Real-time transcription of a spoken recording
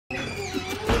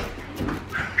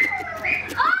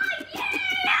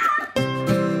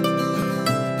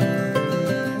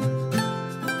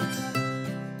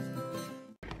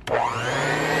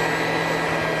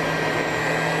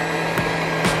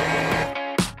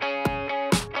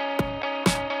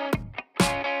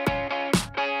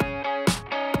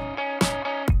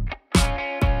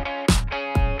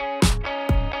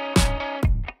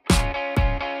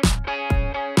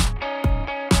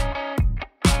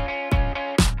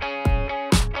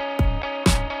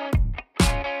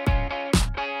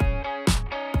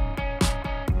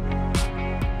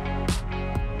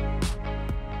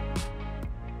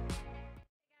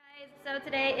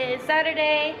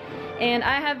Saturday, and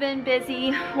I have been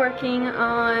busy working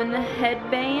on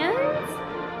headbands,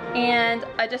 and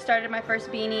I just started my first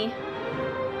beanie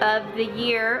of the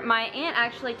year. My aunt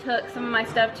actually took some of my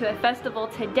stuff to a festival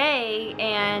today,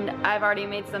 and I've already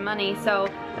made some money, so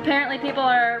apparently people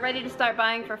are ready to start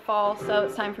buying for fall, so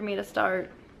it's time for me to start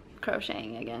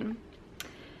crocheting again.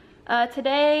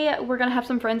 Today we're gonna have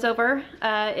some friends over.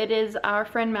 It is our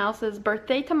friend Mouse's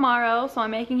birthday tomorrow, so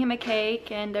I'm making him a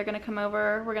cake and they're gonna come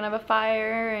over. We're gonna have a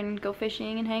fire and go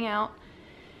fishing and hang out.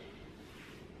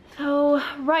 So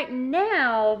right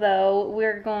now though,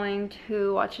 we're going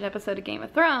to watch an episode of Game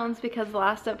of Thrones because the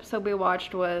last episode we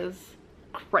watched was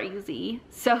crazy,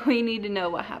 so we need to know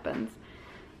what happens.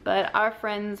 But our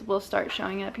friends will start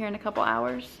showing up here in a couple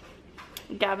hours.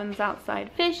 Gavin's outside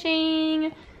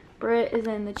fishing. Britt is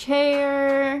in the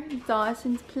chair.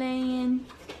 Dawson's playing.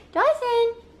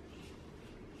 Dawson!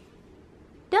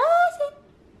 Dawson!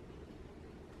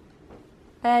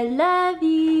 I love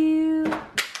you.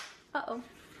 Uh-oh.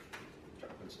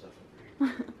 Dropping stuff.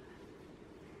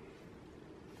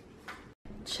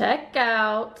 Check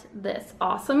out this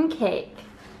awesome cake.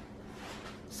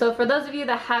 So for those of you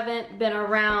that haven't been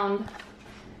around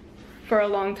for a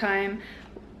long time,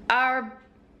 our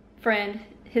friend,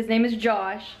 his name is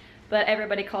Josh, but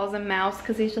everybody calls him Mouse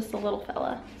because he's just a little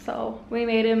fella. So we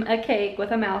made him a cake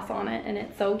with a mouse on it, and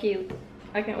it's so cute.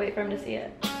 I can't wait for him to see it.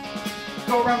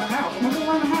 Go around the house. I'm gonna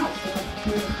go around the house.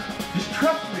 Just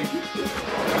trust me.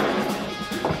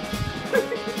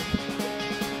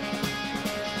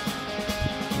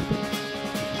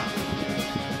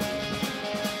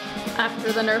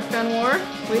 After the Nerf gun war,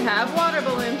 we have water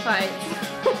balloon fights.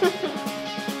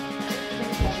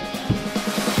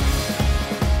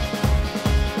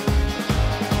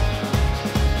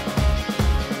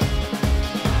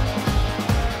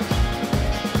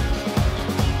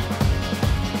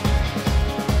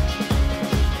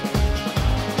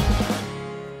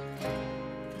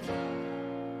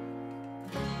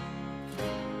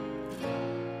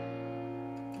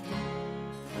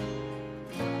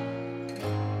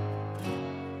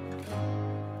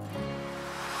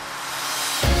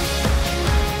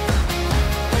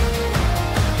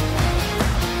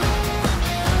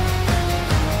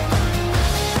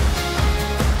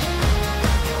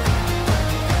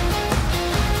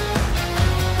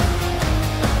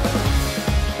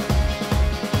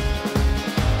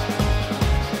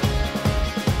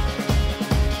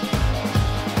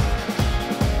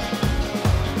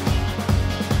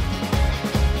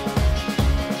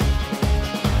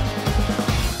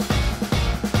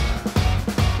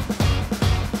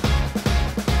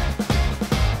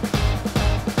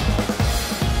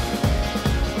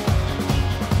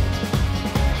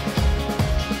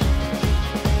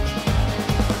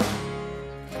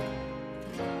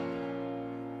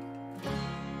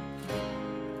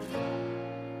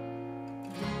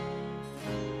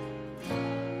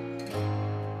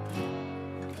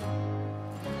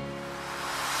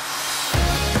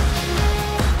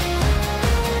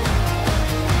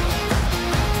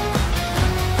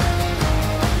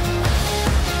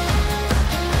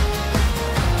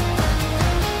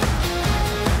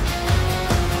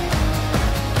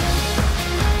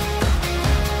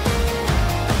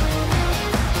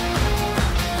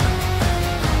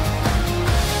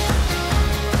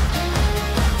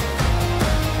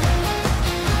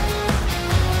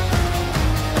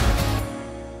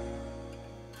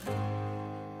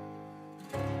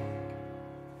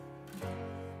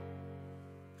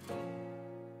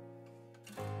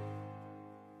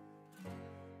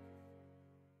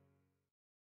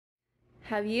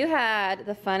 Have you had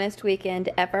the funnest weekend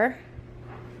ever?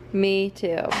 Me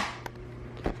too.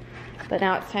 But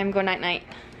now it's time to go night-night.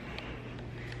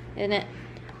 Isn't it?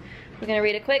 We're gonna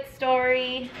read a quick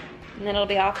story and then it'll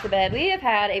be off to bed. We have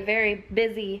had a very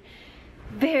busy,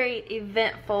 very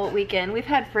eventful weekend. We've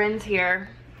had friends here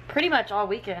pretty much all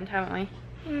weekend, haven't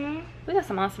we? Mm-hmm. We got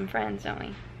some awesome friends, don't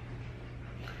we?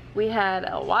 We had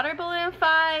a water balloon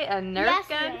fight, a Nerf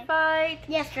gun fight.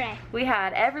 Yesterday. We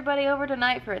had everybody over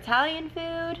tonight for Italian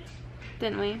food,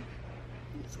 didn't we?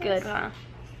 It's good, huh?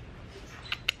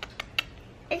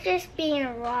 It's just being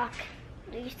a rock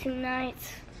these 2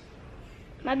 nights.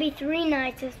 Might be 3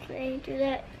 nights if they do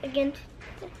that again.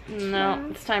 No,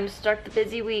 it's time to start the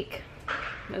busy week,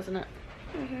 isn't it?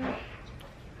 Mm-hmm.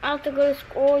 I have to go to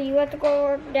school, you have to go to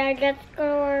work, Dad gets to go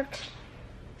to work.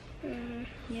 Mm-hmm.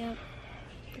 Yeah.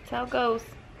 That's how it goes.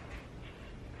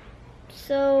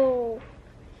 So,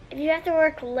 if you have to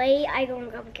work late, I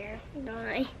don't care, don't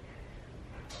I?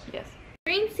 Yes.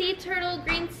 Green sea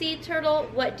turtle,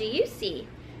 what do you see?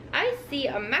 I see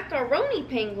a macaroni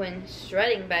penguin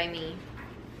strutting by me.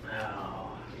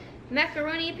 Oh.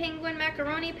 Macaroni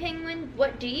penguin,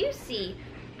 what do you see?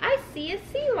 I see a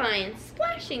sea lion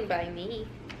splashing by me.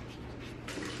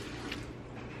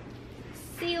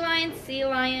 Sea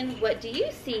lion, what do you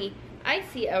see? I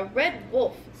see a red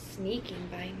wolf sneaking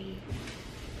by me.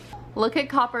 Look at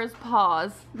Copper's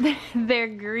paws. They're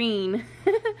green.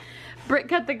 Britt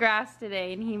cut the grass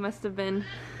today and he must have been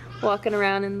walking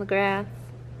around in the grass.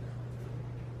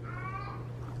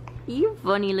 You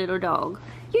funny little dog.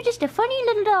 You're just a funny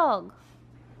little dog.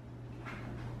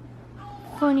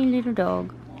 Funny little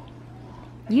dog.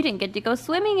 You didn't get to go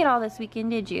swimming at all this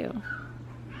weekend, did you?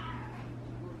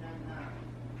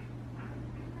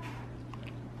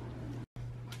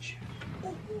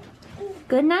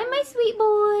 Good night, my sweet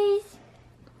boys.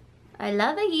 I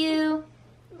love you.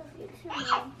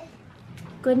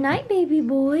 Good night, baby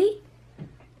boy.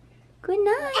 Good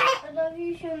night. I love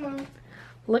you so much.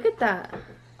 Look at that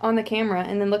on the camera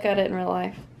and then look at it in real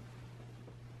life.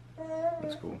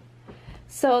 That's cool.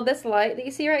 So this light that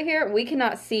you see right here, we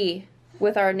cannot see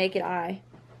with our naked eye.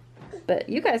 But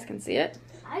you guys can see it.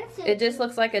 It just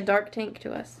looks like a dark tank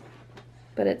to us.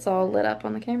 But it's all lit up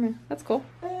on the camera. That's cool.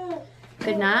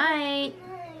 Good night.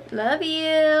 Love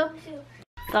you.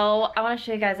 So I want to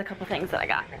show you guys a couple things that I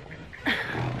got.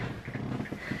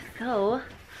 So,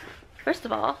 first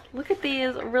of all, look at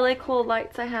these really cool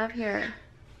lights I have here.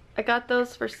 I got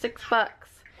those for $6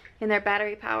 and they're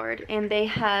battery powered and they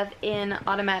have an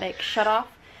automatic shut off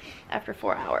after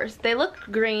 4 hours. They look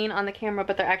green on the camera,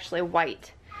 but they're actually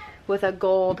white with a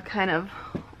gold kind of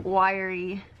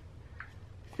wiry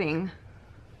thing.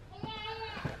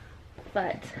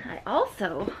 But I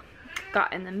also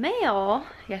got in the mail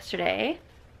yesterday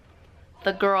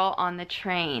The Girl on the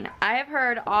Train. I have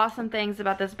heard awesome things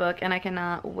about this book and I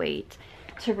cannot wait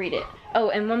to read it. Oh,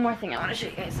 and one more thing I want to show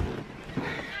you guys.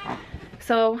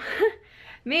 So,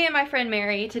 me and my friend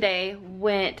Mary today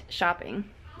went shopping.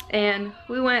 And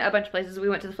we went a bunch of places. We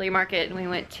went to the flea market and we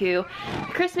went to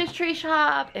the Christmas tree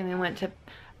shop and we went to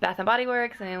Bath and Body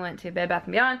Works and we went to Bed Bath &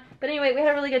 Beyond. But anyway, we had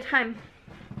a really good time.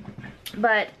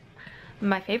 But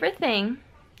my favorite thing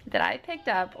that I picked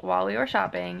up while we were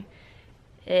shopping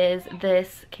is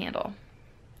this candle.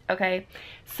 Okay,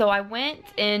 so I went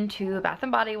into Bath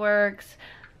and Body Works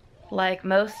like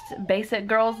most basic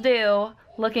girls do,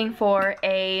 looking for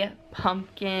a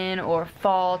pumpkin or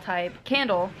fall type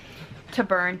candle to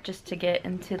burn just to get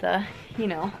into the, you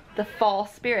know, the fall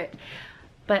spirit.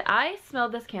 But I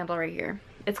smelled this candle right here.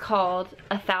 It's called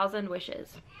 1,000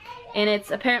 Wishes and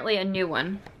it's apparently a new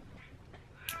one.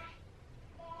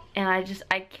 And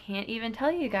I can't even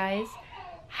tell you guys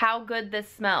how good this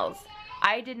smells.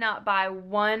 I did not buy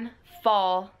one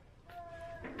fall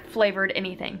flavored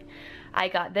anything. I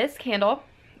got this candle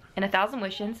in 1,000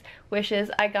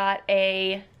 Wishes. I got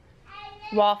a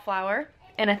wallflower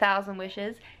in 1,000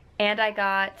 Wishes. And I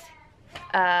got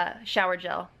shower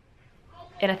gel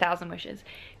in 1,000 Wishes.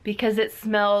 Because it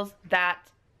smells that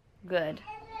good.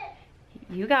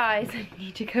 You guys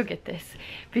need to go get this.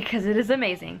 Because it is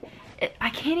amazing. I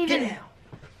can't even... Get out!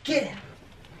 Get out!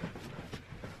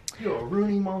 You're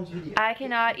ruining Mom's video. I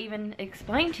cannot even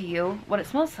explain to you what it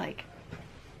smells like.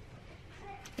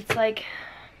 It's like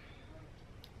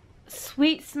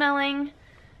sweet smelling,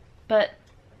 but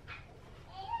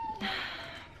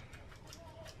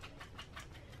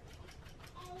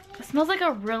it smells like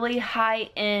a really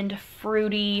high-end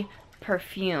fruity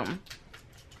perfume.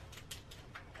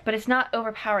 But it's not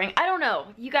overpowering. I don't know.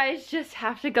 You guys just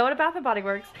have to go to Bath & Body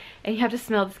Works and you have to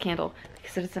smell this candle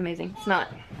because it's amazing. It's not.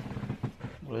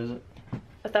 What is it?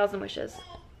 1,000 Wishes.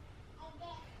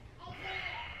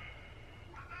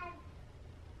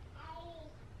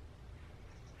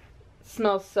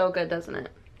 Smells so good, doesn't it?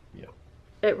 Yep.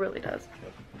 It really does.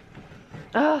 Yep.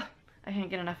 Ugh, I can't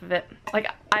get enough of it. Like,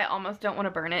 I almost don't want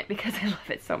to burn it because I love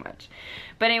it so much.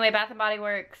 But anyway, Bath & Body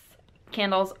Works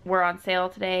candles were on sale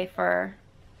today for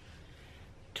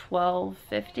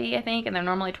 $12.50, I think, and they're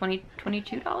normally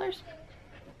 $22.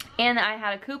 And I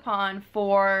had a coupon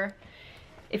for,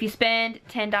 if you spend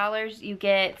 $10, you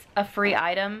get a free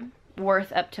item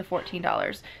worth up to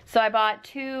 $14. So I bought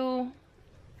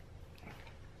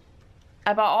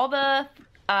all the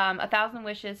 1,000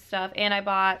 Wishes stuff, and I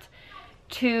bought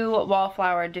 2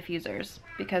 wallflower diffusers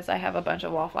because I have a bunch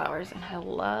of wallflowers and I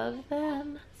love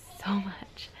them so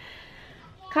much.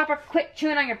 Copper, quit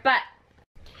chewing on your butt.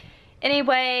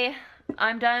 Anyway,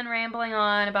 I'm done rambling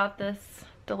on about this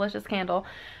delicious candle.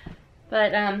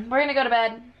 But we're gonna go to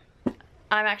bed.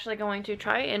 I'm actually going to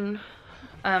try and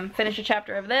finish a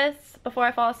chapter of this before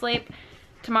I fall asleep.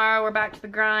 Tomorrow we're back to the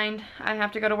grind. I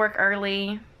have to go to work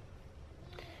early.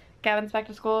 Gavin's back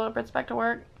to school, Britt's back to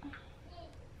work.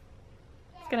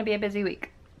 It's gonna be a busy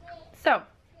week. So,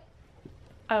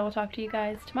 I will talk to you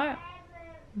guys tomorrow.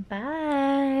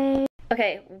 Bye.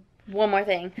 Okay, one more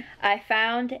thing. I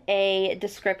found a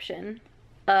description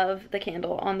of the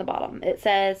candle on the bottom. It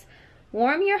says,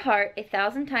 warm your heart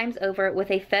 1,000 times over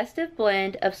with a festive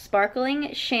blend of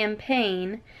sparkling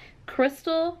champagne,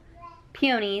 crystal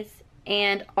peonies,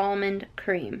 and almond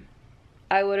cream.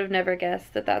 I would have never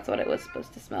guessed that that's what it was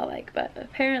supposed to smell like, but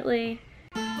apparently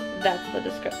that's the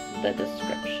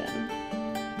description.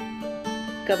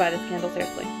 Go buy this candle,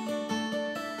 seriously.